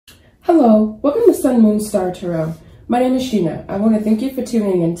Hello, welcome to Sun, Moon, Star Tarot. My name is Sheena. I want to thank you for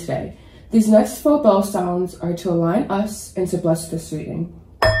tuning in today. These next 4 bell sounds are to align us and to bless this reading.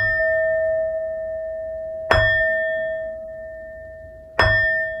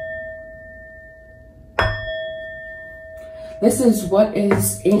 This is what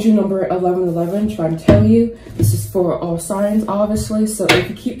is angel number 1111 trying to tell you. This is for all signs, obviously. So if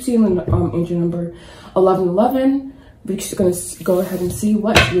you keep seeing angel number 1111, we're just going to go ahead and see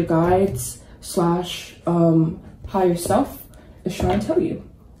what your guides / higher self is trying to tell you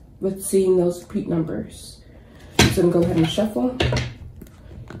with seeing those repeat numbers. So I'm going to go ahead and shuffle.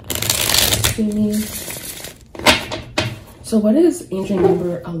 So what is angel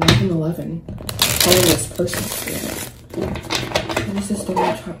number 1111 telling this person spirit?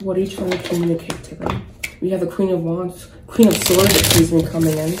 What are you trying to communicate to them? We have the Queen of Wands, Queen of Swords, excuse me,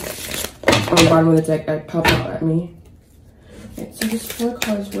 coming in. On the bottom of the deck, that popped out at me. Right, so just 4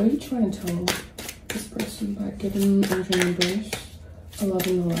 cards, what are you trying to tell this person by giving angel numbers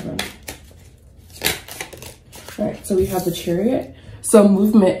 1111? Right, so we have the Chariot. So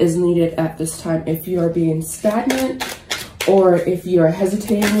movement is needed at this time. If you are being stagnant or if you are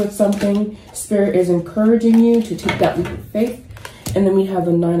hesitating with something, Spirit is encouraging you to take that leap of faith. And then we have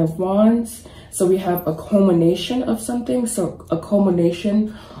the 9 of Wands. So we have a culmination of something. So a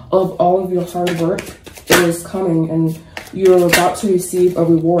culmination of all of your hard work is coming and you're about to receive a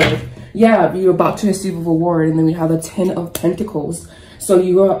reward. Yeah, you're about to receive a reward. And then we have the 10 of Pentacles. So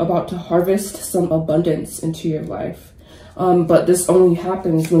you are about to harvest some abundance into your life. But this only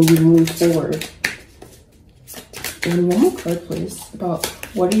happens when you move forward. And one more card, please, about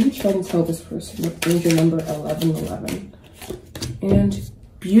what are you trying to tell this person with angel number 1111? And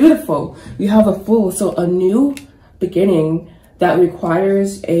beautiful, you have a Fool. So a new beginning that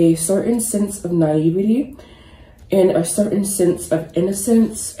requires a certain sense of naivety and a certain sense of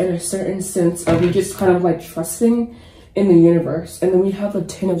innocence and a certain sense of you just kind of like trusting in the universe. And then we have the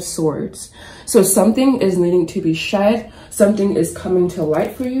 10 of Swords. So something is needing to be shed, something is coming to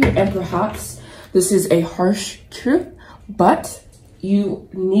light for you, and perhaps this is a harsh truth, but you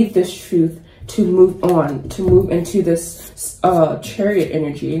need this truth to move on, to move into this Chariot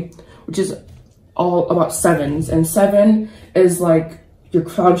energy, which is all about 7s. And 7 is like your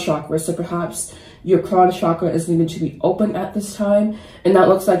crown chakra. So perhaps your crown chakra is needed to be open at this time. And that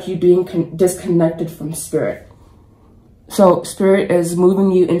looks like you being disconnected from Spirit. So Spirit is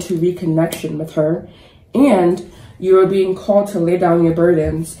moving you into reconnection with her. And you're being called to lay down your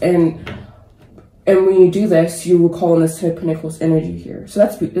burdens. And when you do this, you will call in this 10 of Pentacles energy here. So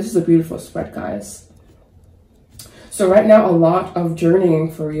this is a beautiful spread, guys. So right now, a lot of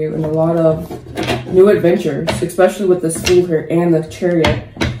journeying for you and a lot of new adventures, especially with the Fool here and the Chariot.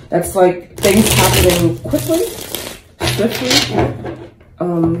 That's like things happening quickly, swiftly,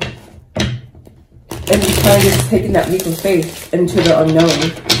 and you kind of just taking that leap of faith into the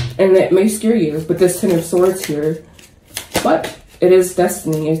unknown. And it may scare you with this 10 of Swords here, but it is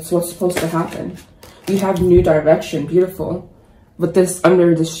destiny. It's what's supposed to happen. You have new direction, beautiful, with this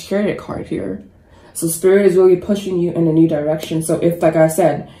under this Chariot card here. So Spirit is really pushing you in a new direction. So if, like I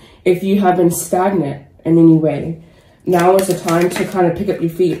said, if you have been stagnant in any way, now is the time to kind of pick up your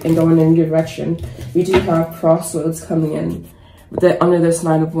feet and go in a new direction. We do have Crossroads coming in under this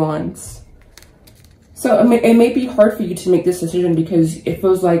 9 of Wands. So it may be hard for you to make this decision because it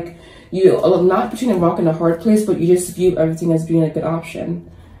feels like you're not between a rock and a hard place, but you just view everything as being a good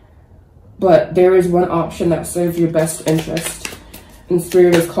option. But there is one option that serves your best interest. And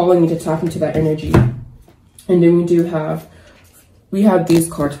Spirit is calling you to tap into that energy. And then we have these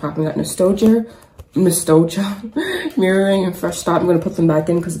cards popping out. Nostalgia, mirroring, and fresh start. I'm going to put them back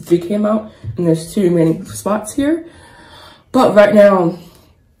in because 3 came out. And there's 2 remaining spots here. But right now,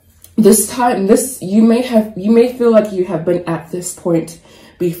 this time, you may feel like you have been at this point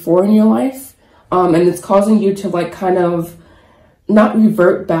before in your life. And it's causing you to like kind of not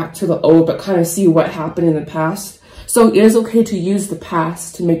revert back to the old, but kind of see what happened in the past. So it is okay to use the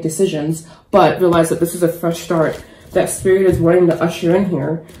past to make decisions, but realize that this is a fresh start. That Spirit is wanting to usher in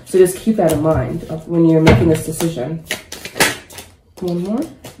here. So just keep that in mind when you're making this decision. One more.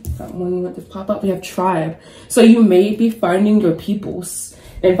 That one went to pop up. We have Tribe. So you may be finding your peoples.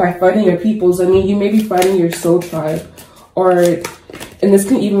 And by finding your peoples, I mean you may be finding your soul tribe. And this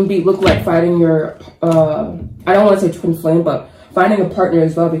can even look like finding your, I don't want to say twin flame, but finding a partner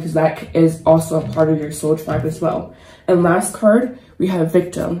as well, because that is also a part of your soul tribe as well. And last card, we have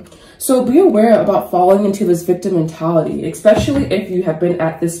Victim. So be aware about falling into this victim mentality, especially if you have been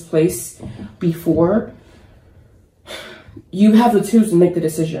at this place before. You have the tools to make the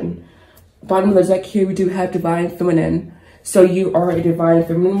decision. Bottom of the deck here, we do have Divine Feminine. So you are a divine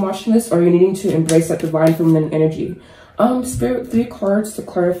feminine watching this, or you're needing to embrace that divine feminine energy. Spirit, 3 cards to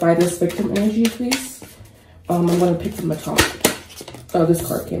clarify this victim energy, please. I'm going to pick from the top. Oh, this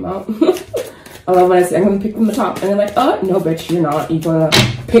card came out. I love when I say I'm going to pick from the top. And they're like, no, bitch, you're not. You're going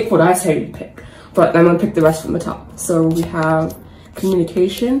to pick what I say you pick. But I'm going to pick the rest from the top. So we have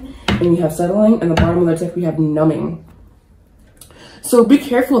communication, and we have settling, and the bottom of the deck we have numbing. So be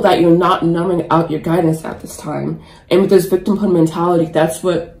careful that you're not numbing out your guidance at this time. And with this victimhood mentality, that's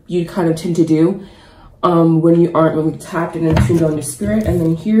what you kind of tend to do when you aren't really tapped in and tuned on your spirit. And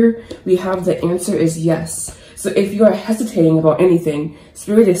then here we have the answer is yes. So if you are hesitating about anything,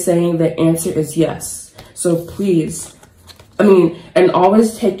 spirit is saying the answer is yes. So please, and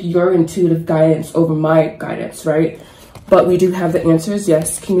always take your intuitive guidance over my guidance, right? But we do have the answer is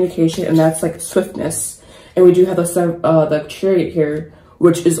yes, communication, and that's like swiftness. And we do have the chariot here,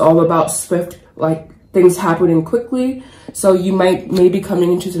 which is all about swift, like things happening quickly. So you may be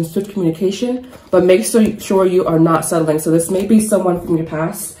coming into some swift communication, but make sure you are not settling. So this may be someone from your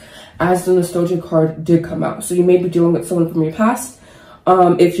past, as the nostalgia card did come out. So you may be dealing with someone from your past.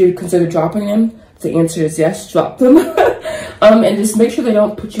 If you consider dropping them, the answer is yes, drop them. And just make sure they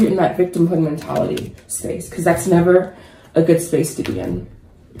don't put you in that victimhood mentality space, because that's never a good space to be in.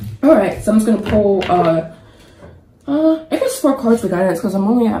 All right, so I'm just gonna pull, I guess 4 cards for guidance, because I'm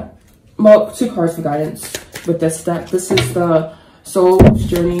only at, well, 2 cards for guidance with this deck. This is the Soul's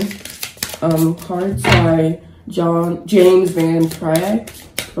Journey cards by James Van Praagh.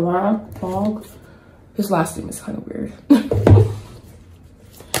 His last name is kind of weird.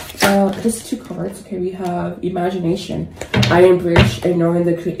 Just 2 cards. Okay, we have imagination. I embrace ignoring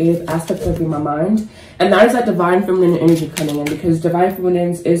the creative aspects of my mind. And that is that divine feminine energy coming in, because divine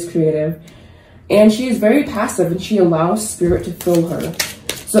feminine is creative. And she is very passive, and she allows spirit to fill her.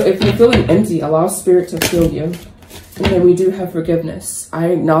 So if you're feeling empty, allow spirit to fill you. And then we do have forgiveness. I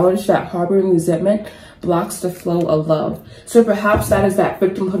acknowledge that harboring resentment blocks the flow of love. So perhaps that is that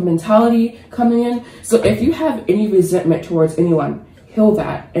victimhood mentality coming in. So if you have any resentment towards anyone, heal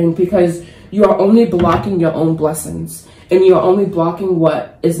that. And because you are only blocking your own blessings, and you are only blocking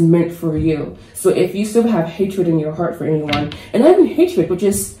what is meant for you. So if you still have hatred in your heart for anyone, and not even hatred, but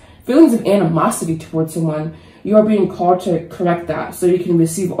just feelings of animosity towards someone, you are being called to correct that so you can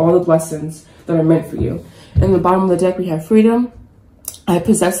receive all the blessings that are meant for you. In the bottom of the deck, we have freedom. I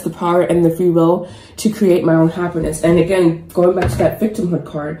possess the power and the free will to create my own happiness. And again, going back to that victimhood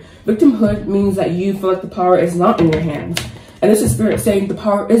card, victimhood means that you feel like the power is not in your hands. And this is spirit saying the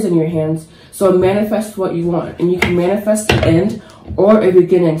power is in your hands. So manifest what you want. And you can manifest an end or a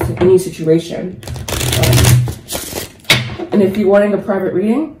beginning to any situation. And if you're wanting a private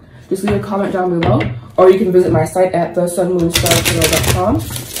reading, just leave a comment down below. Or you can visit my site at thesunmoonstartarot.com.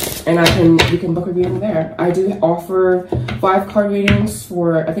 And you can book a reading there. I do offer 5 card readings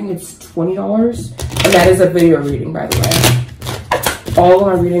for, I think it's $20. And that is a video reading, by the way. All of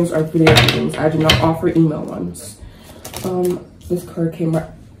my readings are video readings. I do not offer email ones. This card came right.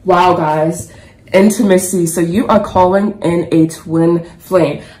 Wow, guys. Intimacy. So you are calling in a twin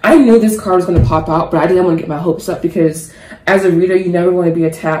flame. I knew this card was going to pop out, but I didn't want to get my hopes up, because as a reader, you never want to be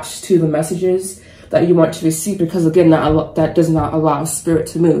attached to the messages that you want to receive, because again, that does not allow spirit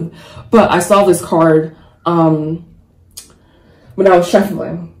to move. But I saw this card when I was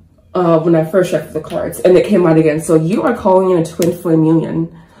shuffling, when I first shuffled the cards, and it came out again. So you are calling in a twin flame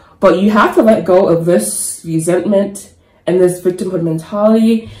union, but you have to let go of this resentment and this victimhood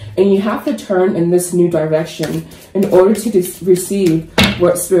mentality, and you have to turn in this new direction in order to receive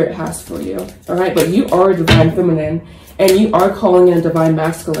what spirit has for you. All right, but you are a divine feminine, and you are calling in a divine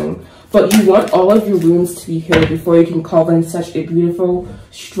masculine. But you want all of your wounds to be healed before you can call in such a beautiful,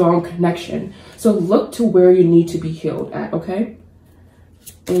 strong connection. So look to where you need to be healed at, okay?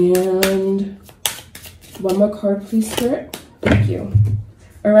 And one more card, please, Spirit. Thank you.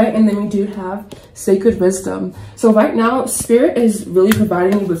 All right, and then we do have sacred wisdom. So right now, Spirit is really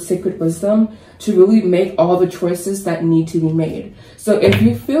providing you with sacred wisdom to really make all the choices that need to be made. So if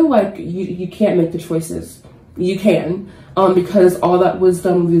you feel like you can't make the choices, you can. Because all that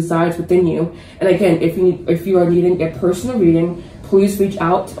wisdom resides within you. And again, if you are needing a personal reading, please reach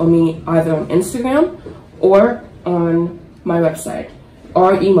out to me either on Instagram or on my website,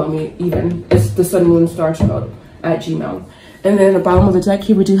 or email me even. It's thesunmoonstartarot@gmail.com. And then at the bottom of the deck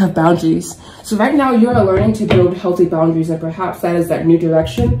here, we do have boundaries. So right now you are learning to build healthy boundaries, and perhaps that is that new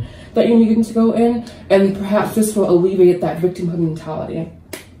direction that you're needing to go in. And perhaps this will alleviate that victimhood mentality.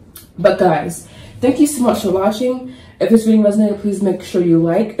 But guys, thank you so much for watching. If this reading resonated, please make sure you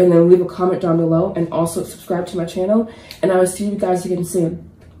like and then leave a comment down below, and also subscribe to my channel. And I will see you guys again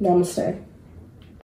soon. Namaste.